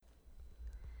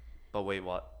But wait,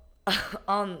 what?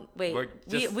 Wait, We're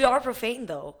just we are profane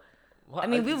though. what? I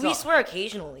mean, we So- swear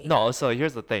occasionally. No, so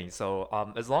here's the thing. So,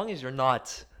 as long as you're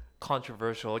not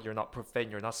controversial, you're not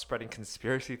profane, you're not spreading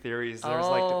conspiracy theories,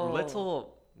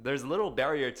 there's little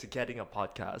barrier to getting a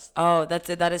podcast. Oh, that's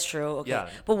it. That is true. Okay. Yeah.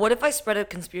 But what if I spread a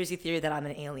conspiracy theory that I'm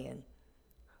an alien?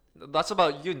 That's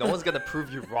about you. No one's gonna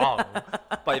prove you wrong.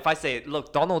 But if I say,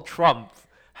 look, Donald Trump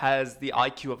has the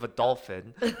IQ of a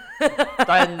dolphin,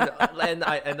 then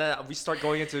we start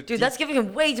going into Dude, that's giving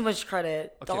him way too much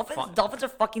credit. Okay, fine. Dolphins are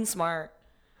fucking smart.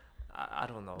 I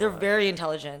don't know. They're very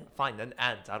intelligent. Fine, then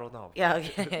ant. I don't know. Yeah,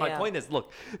 okay, My yeah. point is,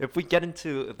 look, if we get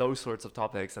into those sorts of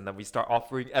topics and then we start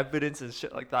offering evidence and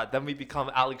shit like that, then we become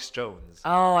Alex Jones.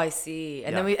 Oh, I see.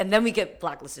 And Yeah. then we get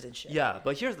blacklisted and shit. Yeah,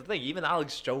 but here's the thing. Even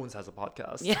Alex Jones has a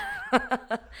podcast. Yeah.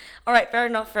 All right, fair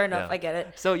enough. Yeah. I get it.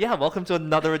 So yeah, welcome to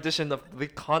another edition of the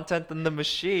Content in the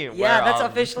Machine. Yeah, where, that's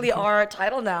officially our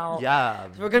title now. Yeah.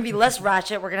 We're going to be less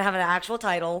ratchet. We're going to have an actual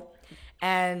title.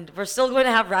 And we're still going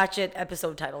to have ratchet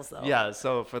episode titles though. Yeah,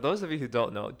 so for those of you who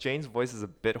don't know, Jane's voice is a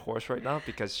bit hoarse right now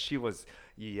because she was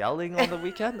yelling on the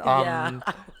weekend. Yeah,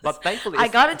 But thankfully, I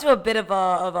got into a bit of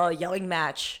a yelling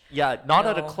match. yeah, not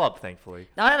at a No. club, thankfully.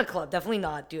 Not at a club, definitely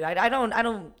not, dude. I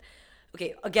don't.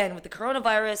 Okay, again with the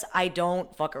coronavirus, I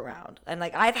don't fuck around. And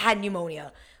like I've had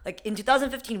pneumonia. Like in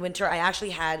 2015 winter, I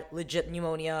actually had legit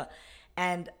pneumonia,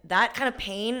 and that kind of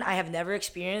pain I have never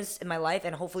experienced in my life,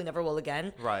 and hopefully never will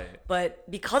again. Right.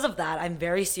 But because of that, I'm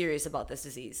very serious about this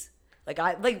disease.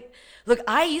 Look,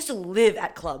 I used to live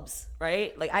at clubs,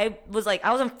 right? I was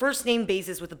on first name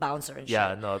basis with the bouncer and shit.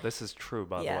 Yeah, no, this is true,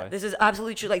 by the Yeah, way. this is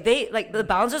absolutely true. The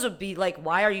bouncers would be like,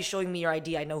 "Why are you showing me your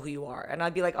ID? I know who you are." And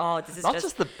I'd be like, "Oh, this is Not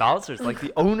just the bouncers, like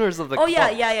the owners of the Oh club.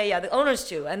 yeah. The owners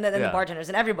too, and then the Yeah. bartenders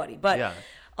and everybody. But Yeah.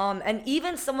 and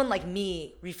even someone like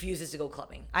me refuses to go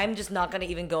clubbing. I'm just not gonna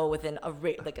even go within a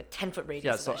 10-foot radius.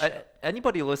 Yeah, of so that shit.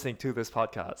 anybody listening to this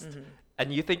podcast, Mm-hmm.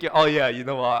 and you think, oh yeah, you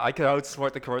know what, I can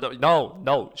outsmart the corona.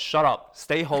 No, shut up.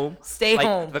 Stay home. Stay Like,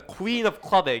 home. The queen of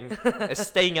clubbing is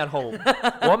staying at home.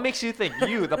 What makes you think,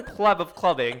 you, the pleb of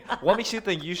clubbing, what makes you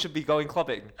think you should be going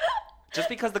clubbing? Just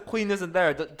because the queen isn't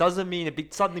there doesn't mean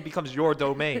it suddenly becomes your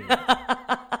domain.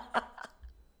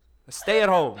 Stay at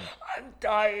home. I'm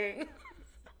dying.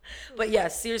 But yeah,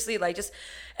 seriously,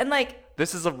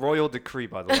 This is a royal decree,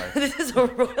 by the way. this is a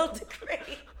royal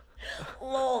decree.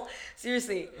 Lol.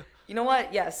 Seriously. You know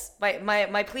what? Yes.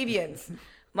 My plebeians.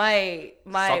 My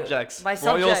Subjects. My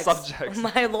Royal subjects. subjects.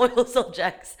 My loyal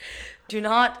subjects. Do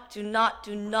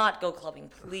not go clubbing,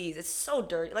 please. It's so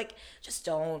dirty. Just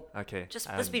don't. Okay. Just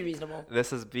let's be reasonable.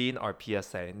 This has been our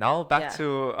PSA. Now back Yeah.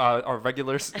 to our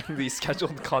regularly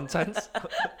scheduled content.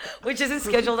 Which isn't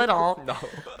scheduled at all. No.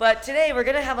 But today we're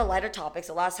gonna have a lighter topic.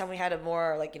 So last time we had a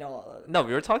more No,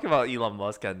 we were talking about Elon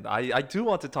Musk, and I do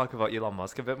want to talk about Elon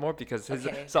Musk a bit more because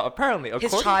Okay. so apparently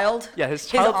his child. yeah, his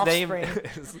his child's name offspring,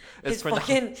 is his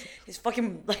pronounced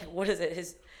fucking what is it?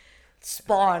 His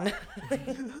spawn.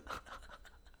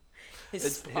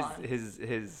 his spawn.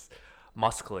 his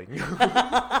muskling.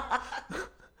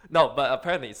 No, but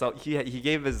apparently, so he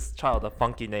gave his child a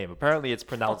funky name. Apparently, it's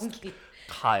pronounced Funky.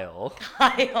 Kyle.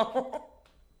 Kyle.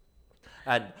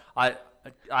 And I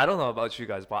don't know about you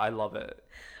guys, but I love it.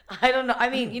 I don't know. I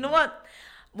mean, you know what?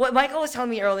 What Michael was telling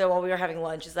me earlier while we were having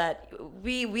lunch is that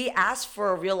we asked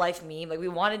for a real life meme. Like we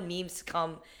wanted memes to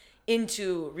come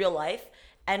into real life,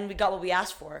 and we got what we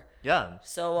asked for. Yeah.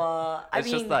 So It's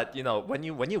just that, when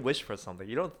you wish for something,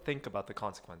 you don't think about the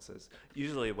consequences.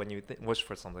 Usually when you wish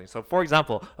for something. So for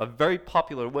example, a very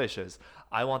popular wish is,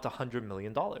 I want $100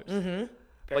 million. Very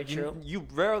But true. you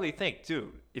rarely think,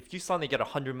 dude, if you suddenly get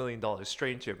 $100 million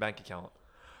straight into your bank account,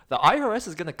 the IRS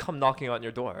is going to come knocking on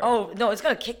your door. Oh no, it's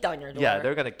gonna kick down your door. Yeah,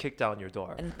 they're going to kick down your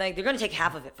door. and they're gonna take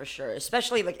half of it for sure.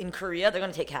 Especially in Korea, they're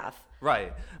gonna take half.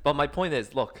 Right. But my point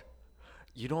is, look,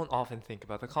 you don't often think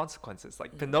about the consequences.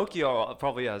 Like Pinocchio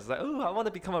probably has oh, I want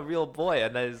to become a real boy,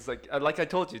 and then it's like I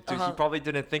told you, dude, he probably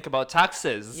didn't think about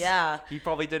taxes. Yeah. He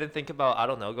probably didn't think about, I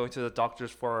don't know, going to the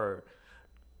doctors for.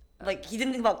 He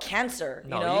didn't think about cancer.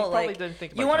 No, you he know, probably didn't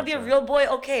think you about want to be a cancer. real boy?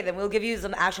 Okay, then we'll give you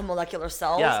some actual molecular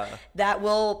cells Yeah. that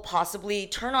will possibly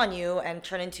turn on you and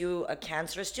turn into a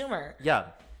cancerous tumor. Yeah.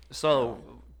 So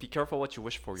be careful what you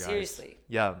wish for, guys. Seriously.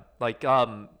 Yeah.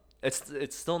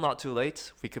 It's still not too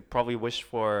late. We could probably wish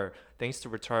for things to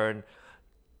return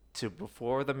to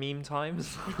before the meme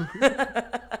times.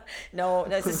 No,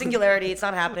 it's a singularity. It's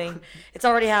not happening. It's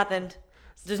already happened.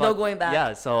 There's no But, going back.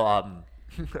 Yeah. So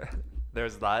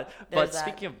there's that. There's But that.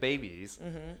 speaking of babies,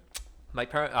 my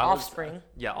Offspring.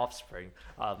 Yeah, offspring.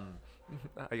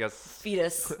 I guess.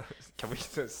 Fetus. Can we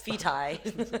just? Feti.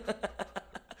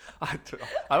 I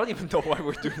don't even know why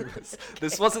we're doing this.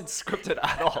 This wasn't scripted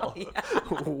at all.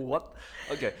 What?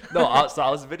 Okay. No, so I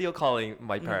was video calling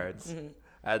my parents,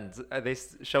 and they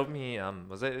showed me.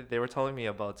 They were telling me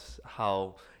about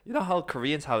how how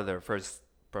Koreans have their first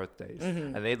birthdays,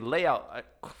 and they lay out a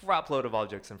crap load of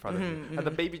objects in front of you, and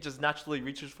the baby just naturally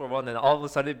reaches for one, and all of a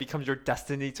sudden it becomes your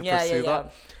destiny to pursue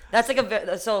that. That's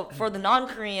like so for the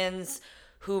non-Koreans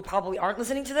who probably aren't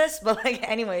listening to this, but like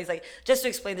anyways, like just to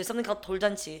explain, there's something called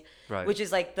돌잔치, Right. which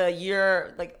is like the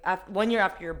year, like 1 year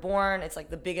after you're born. It's like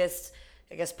the biggest,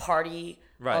 I guess, party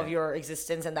Right. of your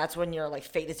existence, and that's when your like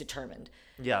fate is determined.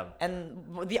 Yeah. And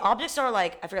the objects are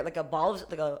like, I forget, like a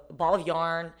ball of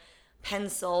yarn,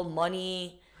 pencil,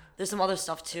 money. There's some other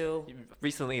stuff too.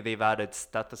 Recently, they've added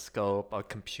stethoscope, a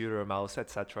computer, mouse,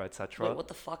 etc., etc. Wait, what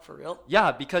the fuck, for real?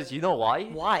 Yeah, because you know why?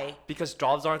 Why? Because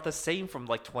jobs aren't the same from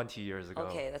like 20 years ago.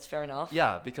 Okay, that's fair enough.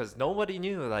 Yeah, because nobody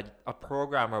knew that a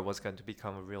programmer was going to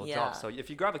become a real Yeah. job. So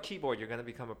if you grab a keyboard, you're going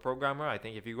to become a programmer. I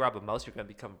think if you grab a mouse, you're going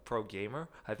to become a pro gamer.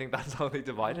 I think that's how they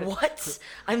divide it. What?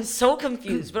 I'm so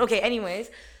confused. But okay,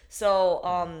 anyways, so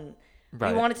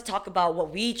Right. we wanted to talk about what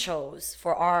we chose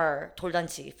for our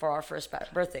돌잔치 for our first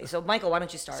birthday. So Michael, why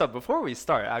don't you start? So before we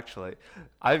start, actually,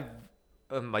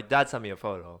 my dad sent me a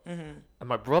photo, and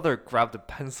my brother grabbed a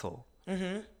pencil,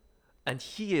 and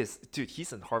he's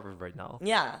in Harvard right now.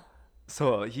 Yeah.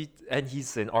 So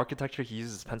he's in architecture. He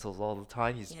uses pencils all the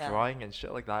time. He's Yeah. drawing and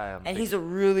shit like that. And he's a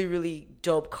really, really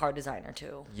dope car designer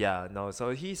too. Yeah, no.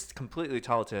 So he's completely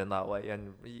talented in that way,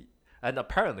 and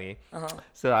apparently,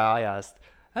 so I asked,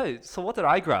 "Hey, so what did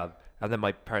I grab?" And then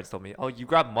my parents told me, "Oh, you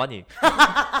grabbed money."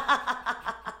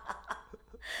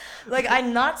 Like,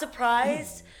 I'm not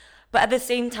surprised, but at the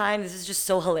same time, this is just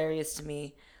so hilarious to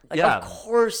me. Like, Yeah. of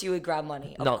course you would grab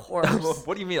money. Of No, course.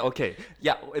 what do you mean? Okay,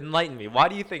 yeah, enlighten me. Why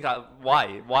do you think?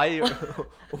 Why?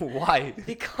 Why?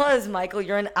 Because, Michael,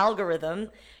 you're an algorithm.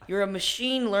 You're a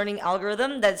machine learning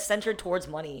algorithm that's centered towards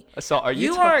money. So are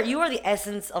you? You are the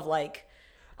essence of like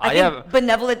I I think am-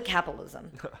 benevolent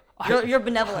capitalism. You're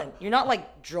benevolent. You're not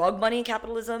like drug money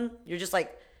capitalism. You're just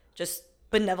like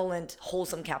benevolent,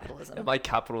 wholesome capitalism. Am I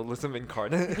capitalism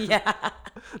incarnate? Yeah.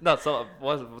 No. So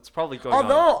what's probably going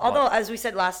on? Although, as we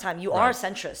said last time, you are Right.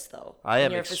 centrist though. I in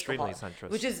am your fiscal extremely policy, centrist.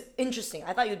 which is interesting.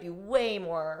 I thought you'd be way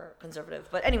more conservative.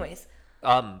 But anyways,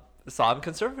 So I'm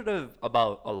conservative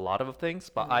about a lot of things,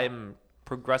 but Mm-hmm. I'm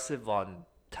progressive on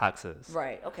taxes.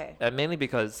 right? Okay. And mainly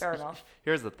because Fair enough.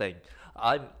 Here's the thing.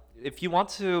 If you want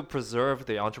to preserve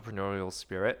the entrepreneurial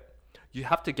spirit, you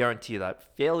have to guarantee that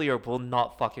failure will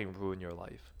not fucking ruin your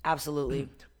life. Absolutely.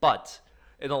 But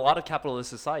in a lot of capitalist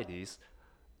societies,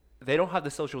 they don't have the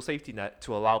social safety net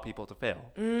to allow people to fail.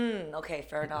 Okay.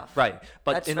 Fair enough. Right.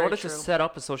 But That's in very order to true. set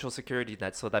up a social security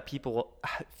net so that people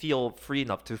feel free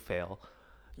enough to fail,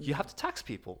 you have to tax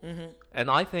people. And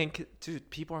I think, dude,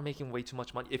 people are making way too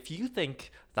much money. If you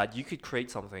think that you could create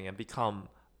something and become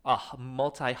a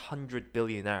multi-hundred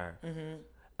billionaire,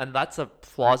 and that's a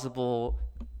plausible,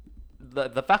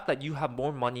 the fact that you have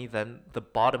more money than the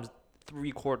bottom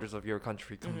 3/4 of your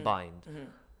country combined,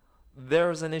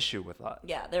 there's an issue with that.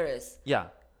 Yeah, there is. Yeah.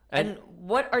 And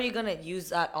what are you gonna use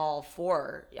that all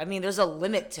for? I mean, there's a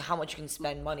limit to how much you can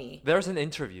spend money. There's an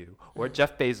interview where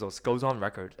Jeff Bezos goes on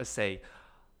record to say,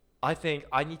 I think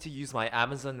I need to use my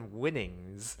Amazon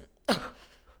winnings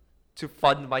to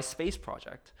fund my space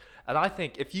project. And I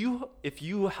think if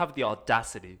you have the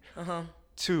audacity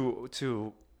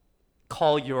to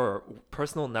call your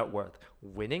personal net worth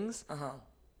winnings,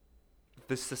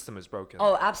 this system is broken.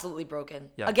 Oh, absolutely broken.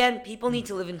 Yeah. Again, people need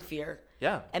to live in fear.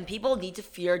 Yeah. And people need to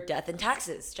fear death and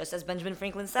taxes, just as Benjamin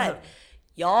Franklin said.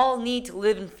 Y'all need to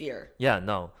live in fear. Yeah,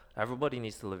 no. Everybody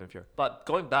needs to live in fear. But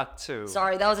going back to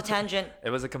Sorry, that was a tangent. it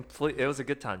was a good tangent. It was a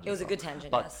though. good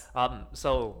tangent, But yes.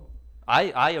 so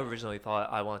I originally thought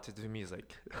I wanted to do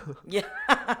music. Yeah.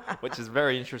 Which is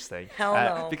very interesting. Hell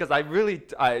no. Because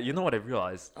you know what I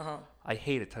realized? I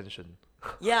hate attention.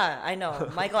 Yeah, I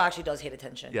know. Michael actually does hate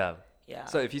attention. Yeah. Yeah.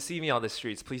 So if you see me on the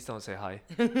streets, please don't say hi.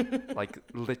 Like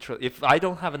literally, if I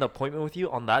don't have an appointment with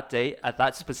you on that day at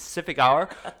that specific hour,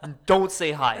 don't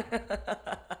say hi.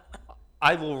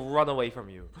 I will run away from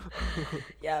you.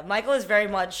 Yeah, Michael is very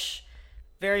much,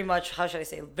 how should I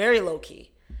say, very low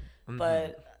key.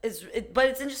 But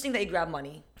it's interesting that you grab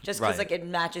money just because Right. like it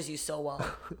matches you so well.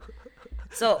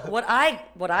 So what I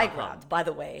grabbed, by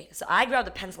the way, so I grabbed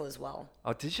a pencil as well.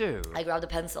 Oh, did you? I grabbed a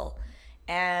pencil,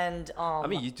 and I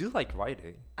mean, you do like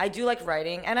writing. I do like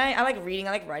writing, and I like reading.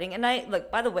 I like writing, and I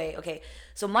like. By the way, okay,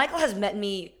 so Michael has met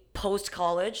me post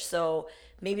college, so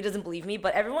maybe he doesn't believe me,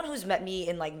 but everyone who's met me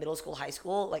in like middle school, high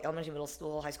school, like elementary, middle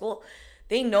school, high school,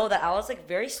 they know that I was like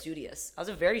very studious. I was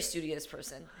a very studious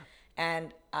person,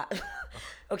 and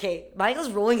okay,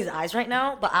 Michael's rolling his eyes right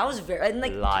now, but I was very and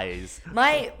like Lies.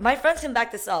 my friends can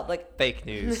back this up. Like Fake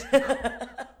news.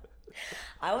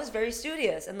 I was very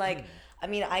studious and like I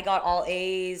mean I got all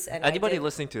A's and Anybody I did,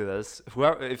 listening to this,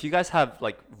 whoever, if you guys have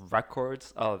like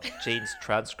records of Jane's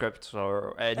transcripts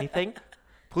or anything,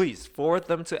 please forward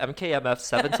them to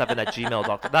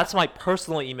mkmf77@gmail.com. That's my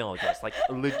personal email address. Like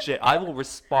legit, I will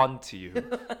respond to you.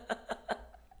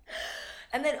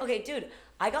 and then okay, dude,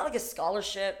 I got like a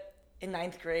scholarship in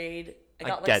 9th grade. I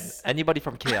got Again, like anybody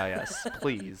from KIS,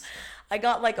 please. I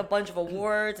got like a bunch of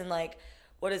awards and like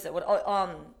what is it?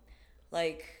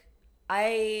 Like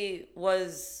I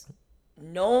was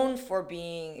known for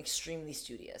being extremely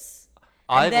studious.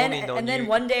 I've only known and then you.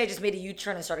 one day I just made a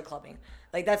U-turn and started clubbing.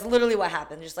 Like that's literally what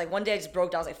happened. Just like one day I just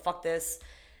broke down. I was like, fuck this.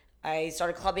 I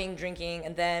started clubbing, drinking,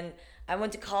 and then I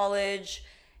went to college,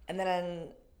 and then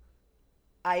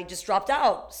I just dropped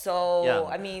out. So Yeah.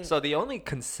 I mean, so the only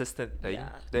consistent thing, Yeah.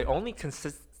 the only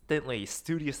consistently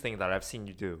studious thing that I've seen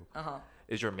you do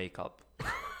is your makeup.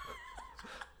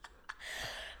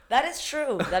 that is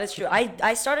true. That is true.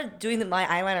 I started doing my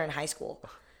eyeliner in high school.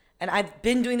 And I've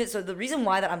been doing this. So the reason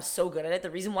why that I'm so good at it, the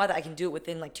reason why that I can do it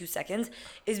within like 2 seconds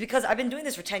is because I've been doing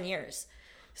this for 10 years.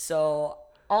 So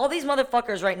all these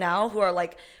motherfuckers right now who are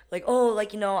like, oh,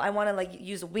 like, you know, I want to like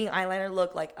use a wing eyeliner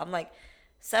look. Like, I'm like,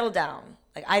 settle down.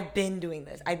 Like, I've been doing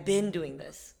this. I've been doing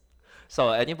this. So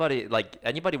anybody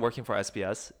working for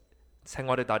SBS,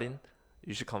 생활의 달인,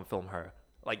 you should come film her.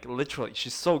 Like literally,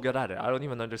 she's so good at it. I don't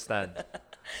even understand.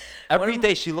 Every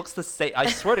day she looks the same. I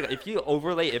swear to God, if you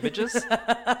overlay images,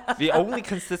 the only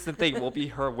consistent thing will be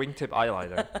her wingtip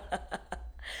eyeliner.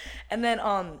 And then,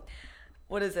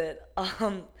 what is it?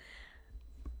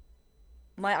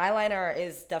 My eyeliner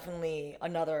is definitely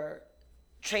another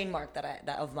trademark that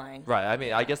of mine. Right. I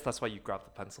mean, I guess that's why you grabbed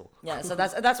the pencil. Yeah, so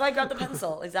that's why I grabbed the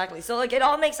pencil. Exactly. So like it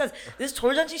all makes sense. This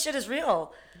Torjanchi shit is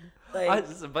real. Like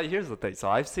But here's the thing. So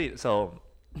I've seen. So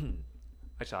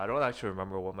actually, I don't actually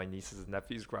remember what my nieces and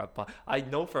nephews grabbed, but I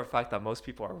know for a fact that most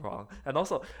people are wrong. And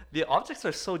also, the objects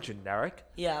are so generic.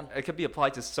 yeah. It could be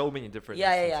applied to so many different.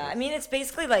 Yeah. instances. I mean, it's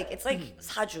basically like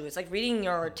saju. It's like reading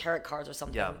your tarot cards or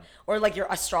something, Yeah. or like your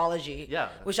astrology. Yeah.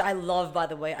 Which I love, by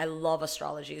the way. I love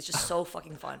astrology. It's just so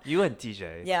fucking fun. You and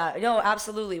DJ. Yeah. No,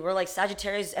 absolutely. We're like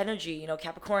Sagittarius energy. You know,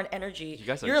 Capricorn energy. You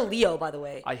guys are- You're a Leo, by the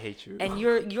way. I hate you. And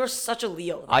you're such a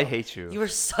Leo. Though. I hate you. You are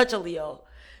such a Leo.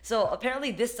 So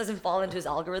apparently this doesn't fall into his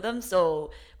algorithm.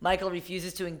 So Michael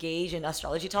refuses to engage in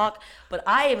astrology talk. But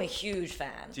I am a huge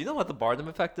fan. Do you know what the Barnum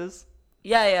effect is?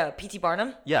 Yeah. P.T.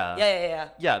 Barnum. Yeah. Yeah.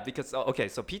 Yeah, because okay,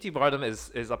 so P.T. Barnum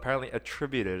is apparently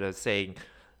attributed as saying,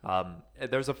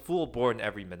 there's a fool born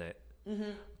every minute.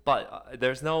 But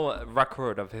there's no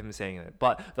record of him saying it.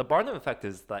 But the Barnum effect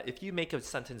is that if you make a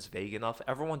sentence vague enough,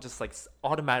 everyone just like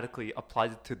automatically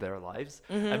applies it to their lives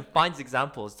and finds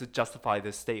examples to justify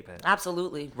this statement.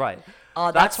 Absolutely. Right.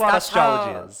 That's what that's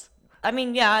astrology how- is. I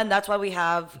mean, yeah, and that's why we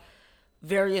have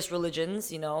various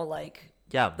religions. You know, like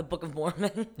Yeah. the Book of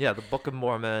Mormon. Yeah, the Book of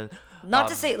Mormon. Not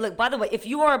to say, look. By the way, if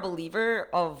you are a believer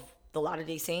of the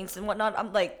Latter-day Saints and whatnot,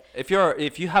 I'm like, If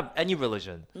you have any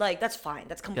religion, that's fine.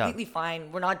 That's completely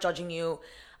fine. We're not judging you.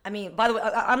 I mean, by the way,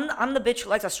 I'm the bitch who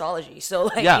likes astrology, so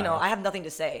like Yeah. you know, I have nothing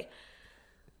to say.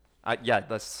 yeah,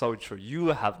 that's so true. You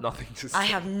have nothing to say. I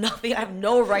have nothing. I have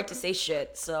no right to say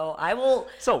shit. So I will.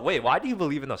 So wait, why do you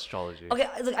believe in astrology? Okay,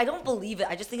 look, I don't believe it.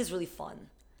 I just think it's really fun.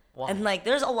 Why? And like,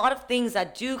 there's a lot of things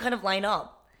that do kind of line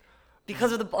up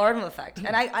because of the Barnum effect,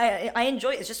 and I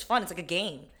enjoy it. It's just fun. It's like a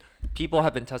game. People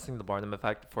have been testing the Barnum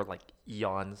effect for like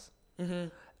eons,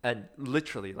 and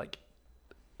literally like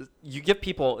you give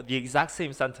people the exact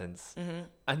same sentence,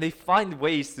 and they find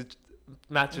ways to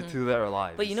match it to their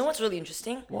lives. But you know what's really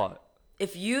interesting? what?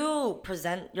 If you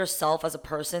present yourself as a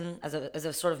person, as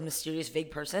a sort of mysterious,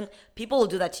 vague person, people will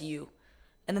do that to you,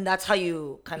 and then that's how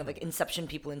you kind of like inception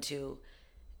people into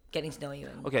getting to know you.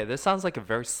 And Okay, this sounds like a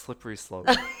very slippery slope.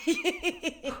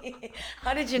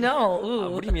 how did you know?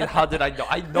 Ooh. What do you mean? How did I know?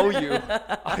 I know you.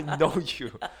 I know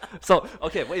you. So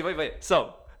okay, wait.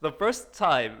 So the first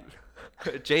time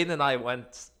Jane and I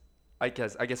went, I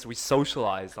guess we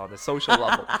socialized on a social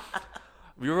level.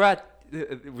 We were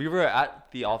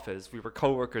at the office. We were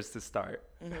coworkers to start.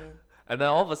 And then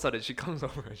all of a sudden she comes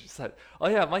over and she said, "Oh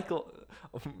yeah, Michael,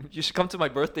 you should come to my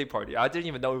birthday party." I didn't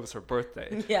even know it was her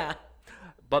birthday. Yeah.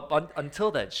 But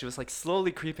until then, she was like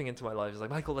slowly creeping into my life. She's like,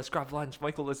 "Michael, let's grab lunch.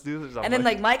 Michael, let's do this." I'm And then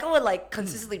like Michael would like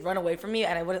consistently run away from me,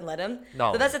 and I wouldn't let him.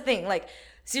 No. So that's the thing. Like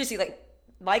seriously, like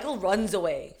Michael runs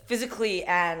away physically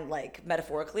and like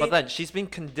metaphorically. But then she's been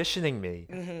conditioning me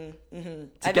to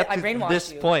I get to brainwashed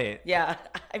this you. point. Yeah,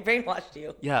 I brainwashed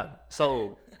you. Yeah.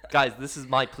 So Guys, this is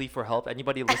my plea for help.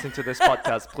 Anybody listening to this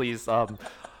podcast, please.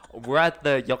 We're at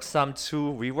the Yeoksam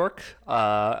 2 rework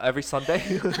every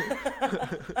Sunday.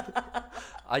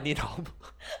 I need help.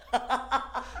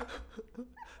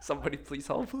 Somebody please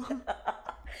help.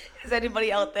 Is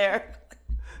anybody out there?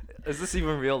 Is this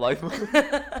even real life?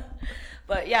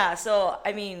 But yeah, so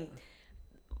I mean,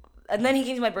 and then he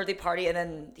came to my birthday party, and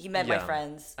then he met my Yeah.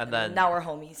 friends, And then- now we're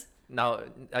homies. Now,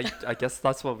 I guess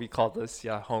that's what we call this,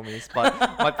 yeah, homies. But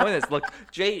my point is, look,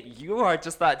 Jay, you are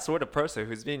just that sort of person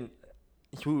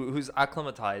who's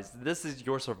acclimatized. This is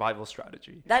your survival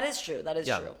strategy. That is true. That is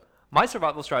Yeah. true. My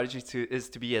survival strategy is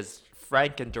to be as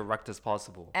frank and direct as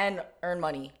possible. And earn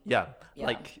money. Yeah. Yeah.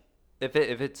 Like if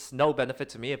it's no benefit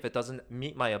to me, if it doesn't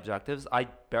meet my objectives, I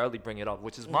barely bring it up,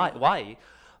 which is why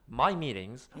my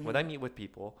meetings when I meet with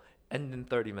people end in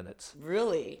 30 minutes.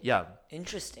 Really? Yeah.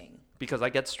 Interesting. Because I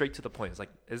get straight to the point. It's like,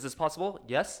 is this possible?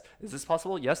 Yes. Is this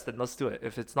possible? Yes, then let's do it.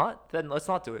 If it's not, then let's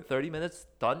not do it. 30 minutes,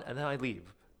 done, and then I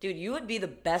leave. Dude, you would be the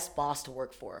best boss to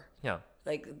work for. Yeah.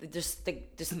 Like just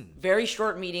very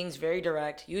short meetings, very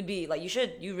direct. You would be like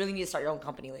you really need to start your own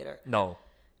company later. No,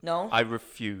 No? I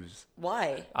refuse.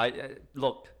 Why?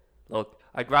 Look,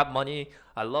 I grab money.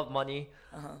 I love money.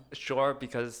 Sure,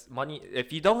 because money.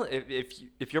 If you don't,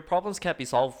 if your problems can't be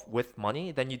solved with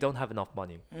money, then you don't have enough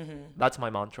money. That's my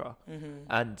mantra.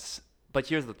 But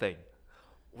here's the thing: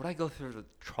 would I go through the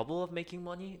trouble of making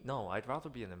money? No, I'd rather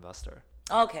be an investor.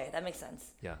 Okay, that makes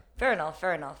sense. Yeah. Fair enough,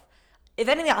 fair enough. If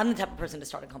anything, I'm the type of person to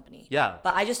start a company. Yeah.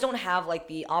 But I just don't have like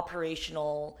the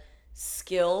operational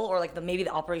skill or like maybe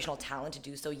the operational talent to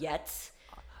do so yet.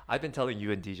 I've been telling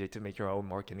you and DJ to make your own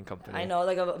marketing company. I know,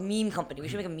 like a meme company. We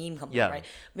should make a meme company, Yeah. right?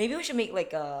 Maybe we should make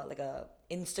like a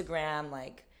Instagram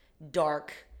like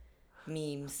dark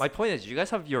memes. My point is, you guys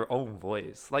have your own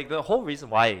voice. Like the whole reason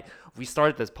why we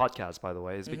started this podcast, by the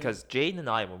way, is because Jane and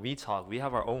I, when we talk, we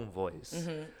have our own voice.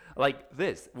 Like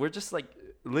this, we're just like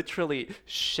literally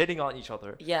shitting on each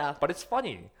other. Yeah. But it's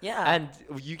funny. Yeah. And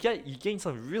you gain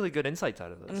some really good insights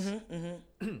out of this.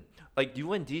 Like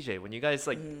you and DJ, when you guys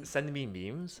like send me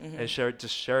memes and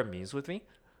share memes with me.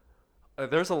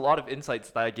 There's a lot of insights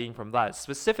that I gain from that.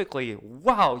 Specifically,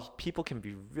 wow, people can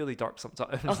be really dark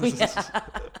sometimes. Oh, yeah.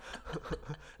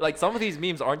 Like some of these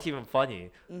memes aren't even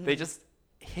funny. They just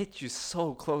hit you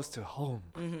so close to home.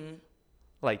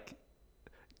 Like,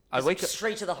 I Just wake up.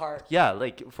 straight to the heart. Yeah,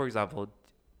 like for example,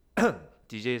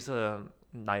 DJ's a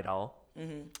night owl.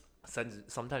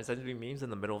 Sometimes sends me memes in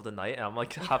the middle of the night, and I'm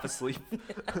like half asleep.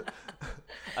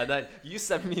 And then you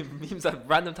send me memes at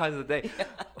random times of the day.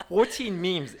 14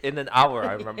 memes in an hour,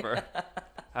 I remember.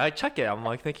 I check it. I'm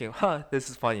like thinking, this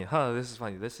is funny. This is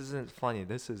funny. This isn't funny.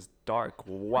 This is dark.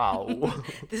 Wow.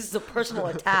 This is a personal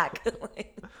attack.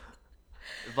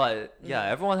 But yeah,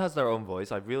 everyone has their own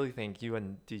voice. I really think you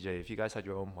and DJ, if you guys had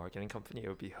your own marketing company, it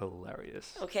would be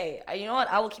hilarious. Okay, you know what?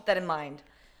 I will keep that in mind.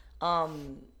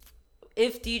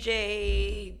 If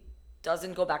DJ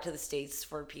doesn't go back to the States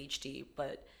for a PhD,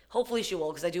 but hopefully she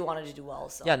will, because I do want her to do well.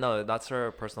 So Yeah, no, that's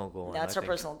her personal goal. and that's I her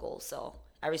think- personal goal. So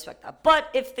I respect that. But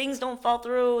if things don't fall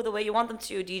through the way you want them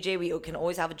to, DJ, we can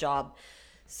always have a job.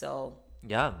 So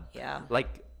Yeah. yeah.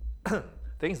 Like,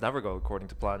 things never go according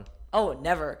to plan. Oh,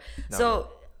 never. So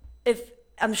if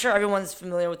I'm sure everyone's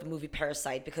familiar with the movie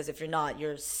Parasite, because if you're not,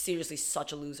 you're seriously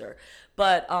such a loser.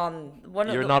 But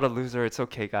You're not a loser. It's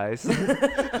okay, guys.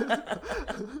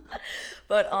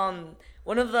 But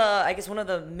one of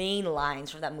the main lines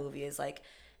from that movie is like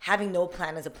having no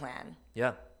plan is a plan.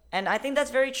 Yeah. And I think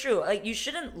that's very true. Like you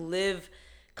shouldn't live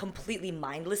completely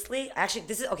mindlessly. Actually,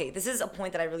 this is a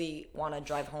point that I really want to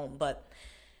drive home, but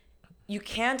you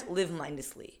can't live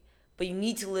mindlessly, but you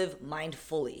need to live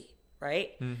mindfully,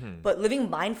 right? But living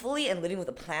mindfully and living with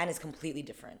a plan is completely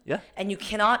different. Yeah. And you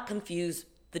cannot confuse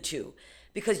the two.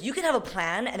 Because you can have a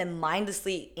plan and then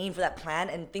mindlessly aim for that plan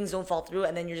and things don't fall through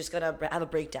and then you're just gonna have a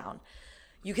breakdown.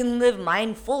 You can live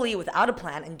mindfully without a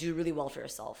plan and do really well for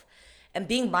yourself. And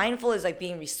being mindful is like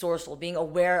being resourceful, being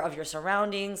aware of your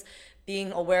surroundings,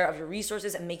 being aware of your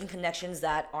resources and making connections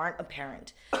that aren't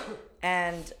apparent.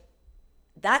 And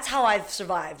that's how I've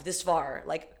survived this far.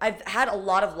 Like I've had a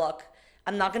lot of luck.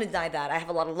 I'm not going to deny that. I have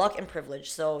a lot of luck and privilege.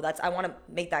 So I want to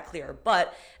make that clear. But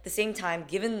at the same time,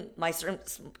 given my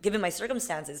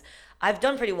circumstances, I've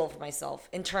done pretty well for myself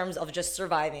in terms of just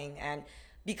surviving and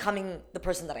becoming the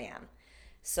person that I am.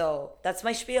 So that's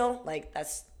my spiel. Like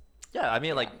that's Yeah, I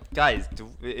mean, like, guys,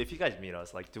 if you guys meet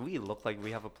us, like, do we look like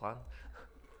we have a plan?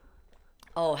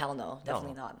 Oh, hell no.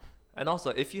 Definitely No. not. And also,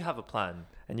 if you have a plan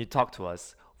and you talk to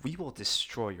us, we will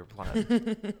destroy your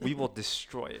plan. We will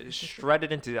destroy it. Shred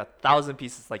it into 1,000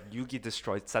 pieces like Yugi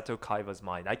destroyed Seto Kaiba's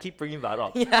mind. I keep bringing that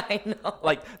up. Yeah, I know.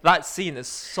 Like, that scene is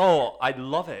so... I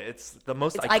love it. It's the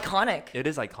most... It's iconic. It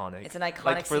is iconic. It's an iconic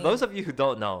Like, for scene. those of you who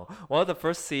don't know, one of the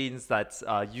first scenes that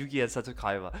Yugi and Seto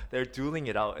Kaiba, they're dueling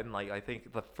it out in, like, I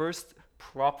think the first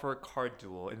proper card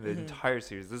duel in the entire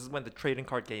series. This is when the trading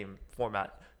card game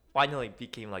format finally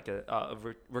became, like, a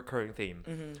recurring theme.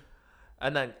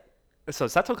 And then... So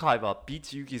Seto Kaiba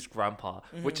beats Yugi's grandpa,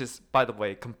 which is, by the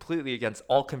way, completely against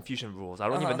all Confucian rules. I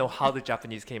don't even know how the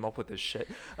Japanese came up with this shit.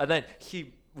 And then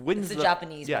he wins It's the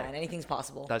Japanese, yeah, man. Anything's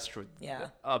possible. that's true. Yeah.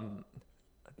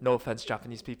 No offense,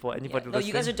 Japanese people. Yeah. Anybody No, listening?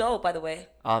 you guys are dope, by the way.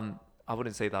 I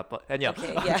wouldn't say that, but and yeah.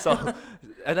 Okay, yeah.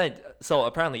 So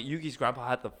apparently Yugi's grandpa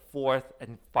had the fourth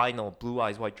and final Blue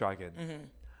Eyes White Dragon.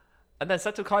 And then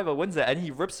Seto Kaiba wins it and he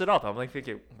rips it up. I'm like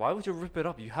thinking, why would you rip it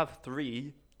up? You have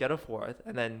 3, get a 4th,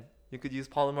 and then you could use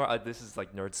polymer. This is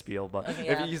like nerd spiel, but Okay,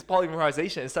 if yeah. you use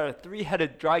polymerization instead of a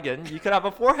 3-headed dragon, you could have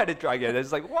a 4-headed dragon.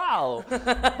 It's like, wow.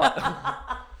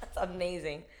 That's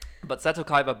amazing. But Seto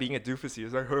Kaiba, being a doofus,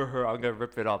 he's like, I'm gonna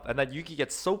rip it up. And then Yuki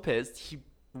gets so pissed, he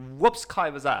whoops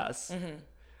Kaiba's ass.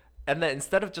 And then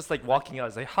instead of just like walking out,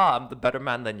 he's like, I'm the better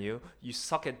man than you. You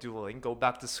suck at dueling. Go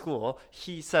back to school.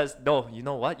 He says, no, you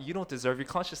know what? You don't deserve your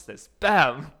consciousness.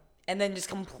 Bam. And then just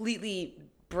completely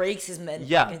breaks his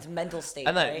Yeah. his mental state.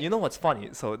 And then right? you know what's funny?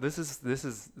 So this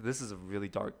is a really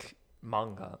dark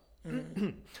manga.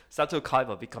 Seto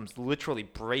Kaiba becomes literally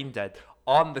brain dead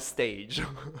on the stage. And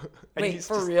Wait, he's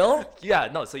for just- real? Yeah,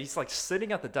 no. So he's like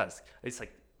sitting at the desk. He's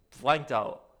like blanked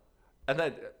out, and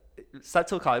then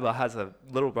Seto Kaiba has a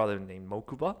little brother named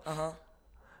Mokuba,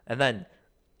 and then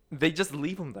they just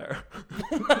leave him there,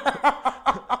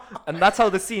 and that's how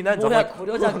the scene ends. I'm 뭐야, like,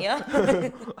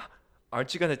 고려장이야?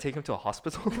 aren't you gonna take him to a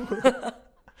hospital?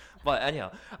 But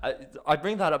anyhow, I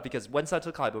bring that up because when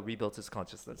Seto Kaiba rebuilds his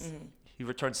consciousness, he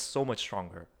returns so much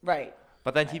stronger. Right.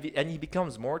 But then he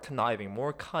becomes more conniving,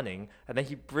 more cunning, and then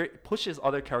he pushes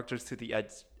other characters to the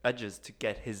edges to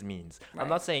get his means. I'm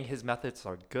not Right. saying his methods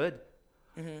are good,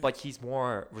 but he's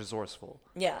more resourceful.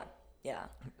 Yeah. Yeah.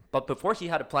 But before he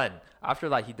had a plan. After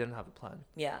that, he didn't have a plan.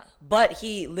 Yeah. But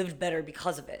he lived better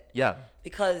because of it. Yeah.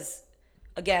 Because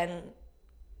again,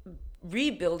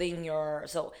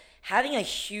 having a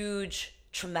huge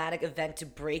traumatic event to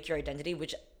break your identity,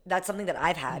 which that's something that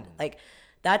I've had. Like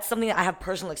that's something that I have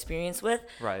personal experience with.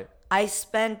 Right.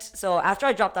 So after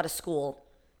I dropped out of school,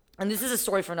 and this is a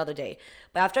story for another day,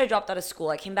 but after I dropped out of school,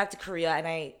 I came back to Korea and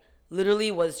I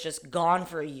literally was just gone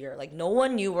for a year. Like no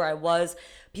one knew where I was.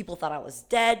 People thought I was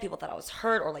dead. People thought I was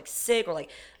hurt or like sick or like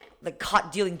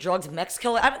caught dealing drugs in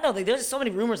Mexico. I don't know. Like, there's so many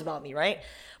rumors about me, right?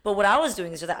 But what I was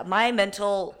doing is that my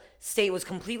mental state was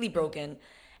completely broken,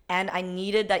 and I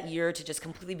needed that year to just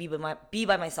completely be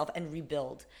by myself and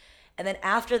rebuild. And then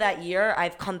after that year,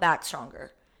 I've come back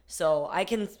stronger. So I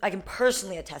can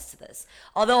personally attest to this.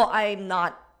 Although I'm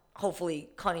not hopefully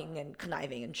cunning and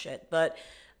conniving and shit, but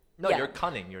No, yeah. you're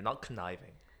cunning. You're not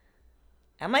conniving.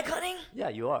 Am I cunning? Yeah,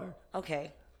 you are.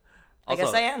 Okay. I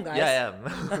guess I am, guys. Yeah,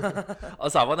 I am.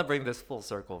 Also, I want to bring this full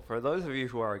circle. For those of you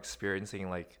who are experiencing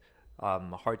like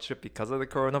hardship because of the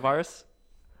coronavirus,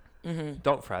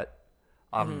 don't fret.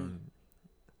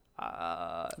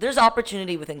 There's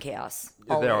opportunity within chaos.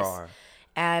 Always. There are.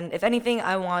 And if anything,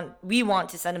 we want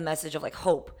to send a message of like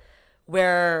hope,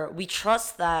 where we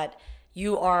trust that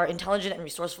you are intelligent and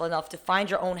resourceful enough to find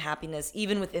your own happiness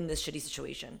even within this shitty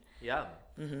situation. Yeah.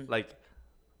 Like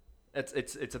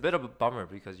it's a bit of a bummer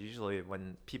because usually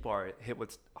when people are hit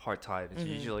with hard times,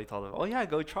 you usually tell them, "Oh yeah,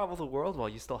 go travel the world while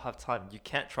you still have time." You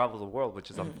can't travel the world,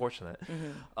 which is unfortunate.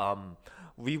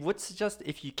 We would suggest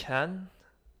if you can,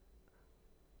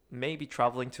 maybe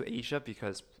traveling to Asia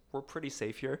because we're pretty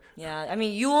safe here. Yeah, I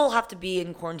mean, you will have to be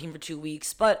in quarantine for 2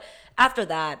 weeks, but after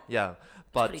that, Yeah, it's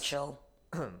but pretty chill.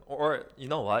 or you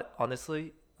know what?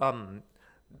 Honestly,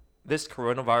 this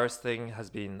coronavirus thing has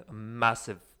been a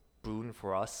massive boon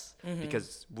for us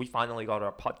because we finally got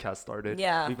our podcast started.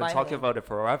 Yeah, we've been finally. talking about it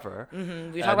forever.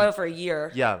 We talked about it for a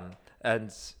year. Yeah,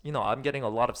 and you know, I'm getting a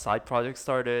lot of side projects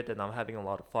started, and I'm having a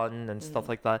lot of fun and stuff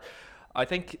like that. I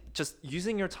think just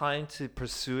using your time to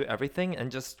pursue everything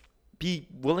and just be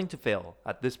willing to fail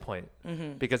at this point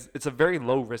because it's a very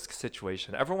low risk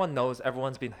situation. Everyone knows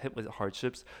everyone's been hit with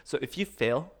hardships. So if you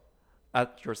fail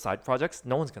at your side projects,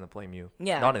 no one's going to blame you.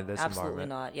 Yeah, Not in this absolutely environment.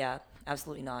 not. Yeah,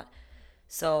 absolutely not.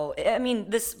 So I mean,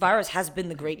 this virus has been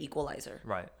the great equalizer.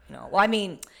 Right. You know, well, I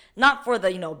mean, not for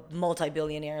the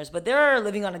multi-billionaires, but they're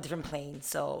living on a different plane.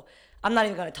 So I'm not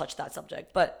even going to touch that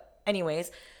subject. But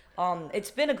anyways, it's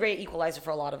been a great equalizer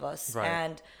for a lot of us, Right.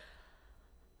 and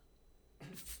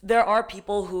there are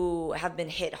people who have been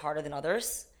hit harder than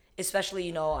others,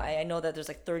 especially, I know that there's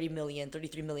like 30 million,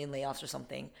 33 million layoffs or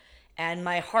something. And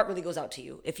my heart really goes out to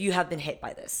you if you have been hit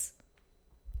by this.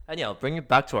 And bring it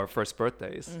back to our first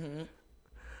birthdays.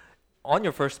 On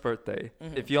your first birthday,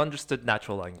 if you understood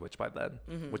natural language by then,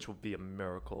 which would be a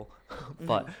miracle,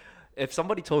 but if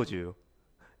somebody told you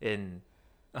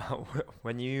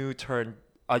when you turn,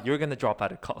 you're gonna drop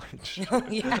out of college,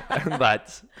 Yeah. and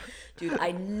that's Dude,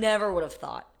 I never would have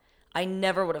thought.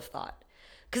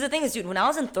 Because the thing is, dude, when I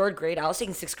was in third grade, I was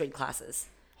taking sixth grade classes.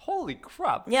 holy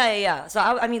crap. Yeah. So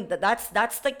I mean,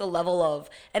 that's like the level of,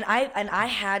 and I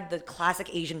had the classic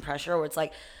Asian pressure where it's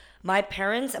like, my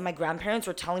parents and my grandparents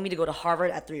were telling me to go to Harvard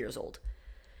at 3 years old,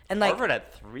 and like Harvard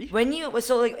at 3?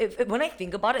 when I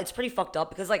think about it, it's pretty fucked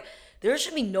up because like there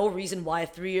should be no reason why a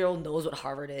 3-year-old knows what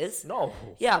Harvard is. No.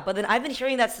 Yeah, but then I've been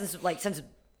hearing that since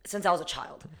I was a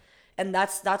child, and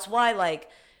that's why, like,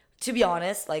 to be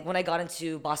honest, like when I got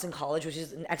into Boston College, which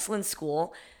is an excellent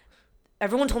school,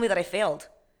 everyone told me that I failed.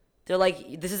 They're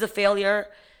like, this is a failure.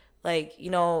 Like,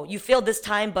 you failed this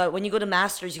time, but when you go to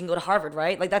masters, you can go to Harvard,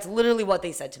 right? Like, that's literally what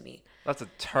they said to me. That's a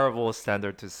terrible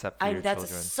standard to set for your That's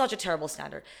children. such a terrible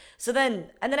standard. So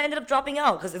then I ended up dropping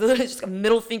out because it literally just a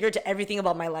middle finger to everything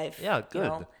about my life. Yeah,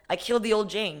 good. I killed the old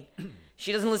Jane.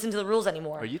 She doesn't listen to the rules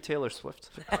anymore. Are you Taylor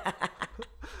Swift?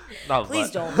 No,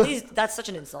 Please but don't. Please, that's such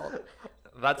an insult.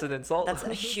 That's an insult? That's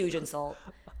a huge insult.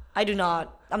 I do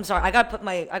not. I'm sorry. I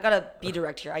gotta be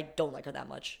direct here. I don't like her that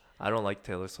much. I don't like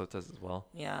Taylor Swift as well.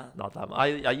 Yeah. Not that much.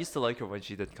 I used to like her when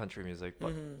she did country music,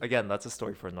 but again, that's a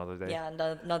story for another day. Yeah,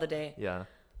 another day. Yeah.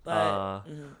 But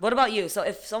what about you? So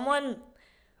if someone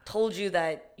told you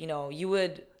that, you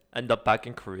would, End up back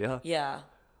in Korea, yeah.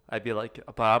 I'd be like,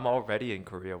 but I'm already in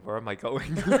Korea. Where am I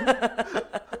going?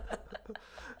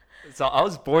 So I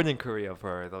was born in Korea,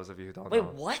 for those of you who don't Wait, know.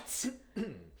 what?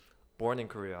 Born in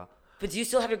Korea. But do you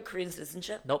still have your Korean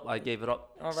citizenship? Nope, I gave it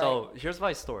up. All So here's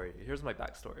my story. Here's my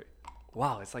backstory.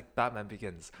 Wow, it's like Batman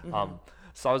Begins.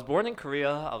 So I was born in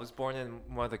Korea. I was born in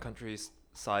one of the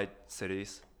countryside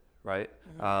cities, right?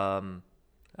 And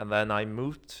then I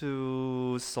moved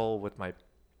to Seoul with my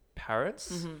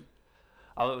parents.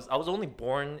 I was only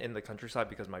born in the countryside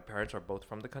because my parents are both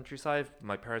from the countryside.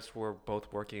 My parents were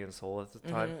both working in Seoul at the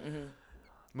time.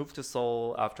 Moved to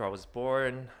Seoul after I was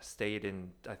born. Stayed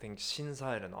in, I think,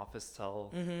 Shinsa in an office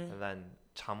cell, and then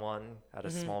Chamwon at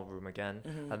a small room again.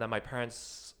 And then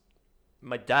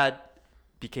my dad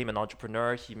became an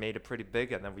entrepreneur. He made it pretty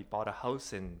big, and then we bought a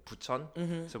house in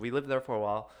Bucheon. So we lived there for a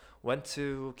while. Went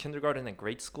to kindergarten and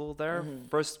grade school there.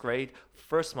 First grade,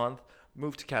 first month,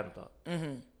 moved to Canada.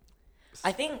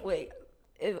 I think, wait,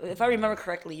 if I remember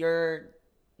correctly,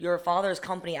 your father's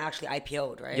company actually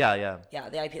IPO'd, right? Yeah. Yeah,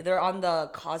 they IPO. They're on the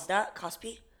Kosdaq,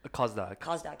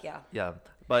 Kosdaq. yeah. Yeah,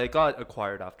 but it got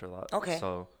acquired after that. Okay.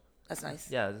 So That's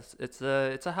nice. yeah, it's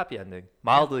a happy ending,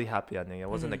 mildly happy ending. It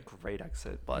wasn't a great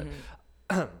exit, but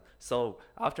so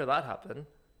after that happened,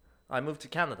 I moved to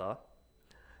Canada,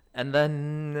 and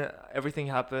then everything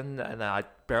happened, and I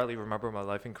barely remember my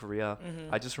life in Korea.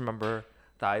 I just remember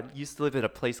that I used to live in a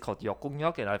place called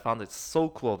Yeokgongyeok, and I found it so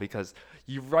cool because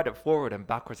you read it forward and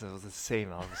backwards, and it was the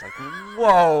same. I was like,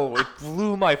 whoa! It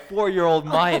blew my 4-year-old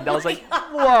mind. I was like,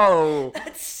 whoa!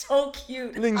 That's so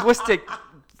cute. Linguistic.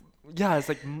 Yeah, it's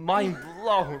like mind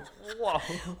blown. Whoa.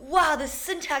 Wow, the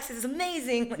syntax is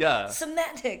amazing. Like, Yeah.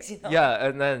 Semantics, Yeah,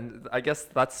 and then I guess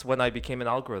that's when I became an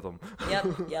algorithm. Yep.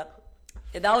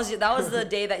 Yeah, that was the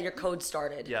day that your code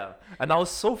started. Yeah, and I was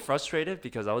so frustrated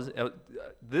because I was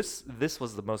this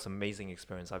was the most amazing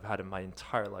experience I've had in my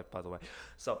entire life, by the way.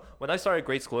 So when I started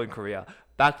grade school in Korea,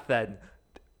 back then,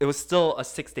 it was still a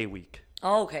 6-day week.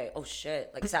 Oh, okay. Oh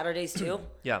shit. Like Saturdays too?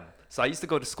 Yeah. So I used to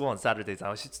go to school on Saturdays.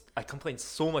 I complained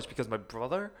so much because my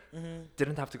brother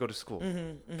didn't have to go to school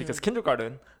because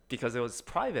kindergarten, because it was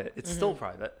private. It's still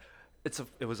private.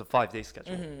 It was a 5-day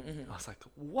schedule. I was like,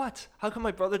 what? How come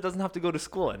my brother doesn't have to go to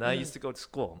school? And I used to go to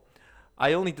school.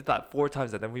 I only did that 4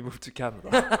 times, and then we moved to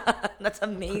Canada. That's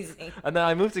amazing. And then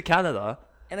I moved to Canada.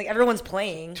 And like everyone's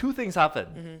playing. 2 things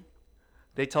happened.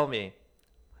 They tell me,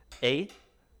 A,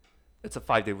 it's a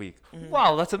 5-day week.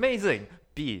 Wow, that's amazing.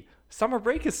 B, summer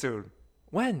break is soon.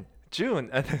 When? June.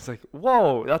 And it's like,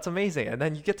 whoa, that's amazing. And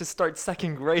then you get to start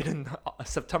 2nd grade in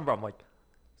September. I'm like,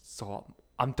 so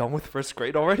I'm done with 1st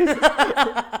grade already?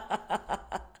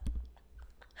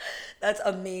 That's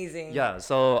amazing. Yeah,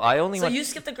 so I only So went... you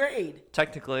skipped a grade.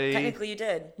 Technically, Technically you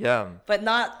did. yeah. But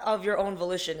not of your own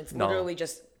volition. It's No. literally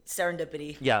just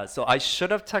serendipity. Yeah, so I should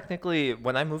have technically,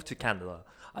 when I moved to Canada,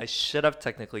 I should have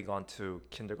technically gone to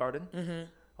kindergarten,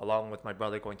 along with my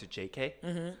brother going to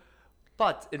JK.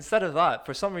 But instead of that,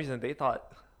 for some reason, they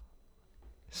thought,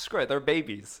 Screw it, they're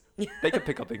babies. They can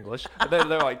pick up English. And then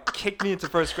they're like, kick me into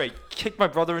first grade, kick my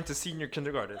brother into senior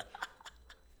kindergarten.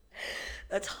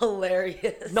 That's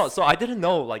hilarious. No, so I didn't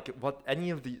know like I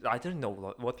didn't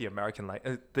know what the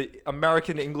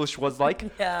American English was like.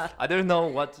 Yeah. I didn't know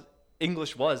what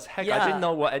English was. Heck, I Yeah. didn't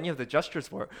know what any of the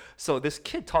gestures were. So this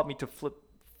kid taught me to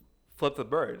flip the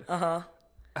bird. Uh-huh.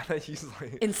 And then he's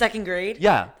like, In second grade?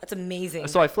 yeah. That's amazing.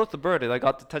 So I flipped the bird and I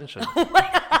got detention. Oh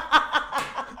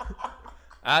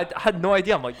I had no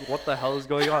idea. I'm like, what the hell is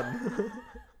going on?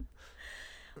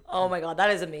 Oh my god, that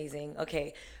is amazing.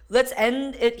 Okay, let's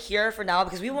end it here for now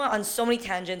because we went on so many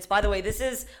tangents. By the way, this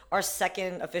is our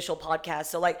second official podcast,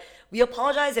 so like we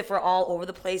apologize if we're all over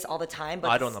the place all the time.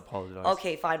 But I don't apologize.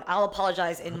 Okay, fine. I'll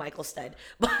apologize in Michael's stead.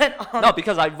 But No,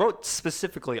 because I wrote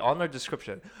specifically on our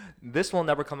description, this will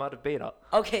never come out of beta.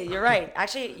 okay, you're right.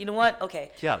 Actually, you know what?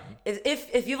 Okay. Yeah.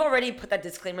 If you've already put that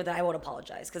disclaimer, then I won't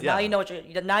apologize because now Yeah. you know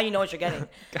what you're getting.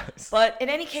 Guys. But in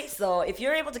any case, though, if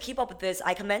you're able to keep up with this,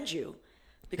 I commend you.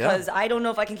 Because I don't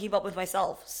know if I can keep up with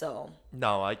myself. So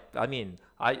No, I mean,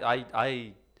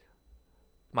 my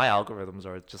algorithms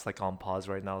are just like on pause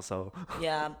right now. So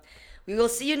yeah, we will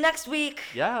see you next week.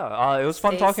 yeah, it was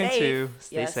fun talking to you.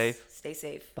 Stay Yes, safe. Stay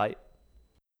safe. Bye.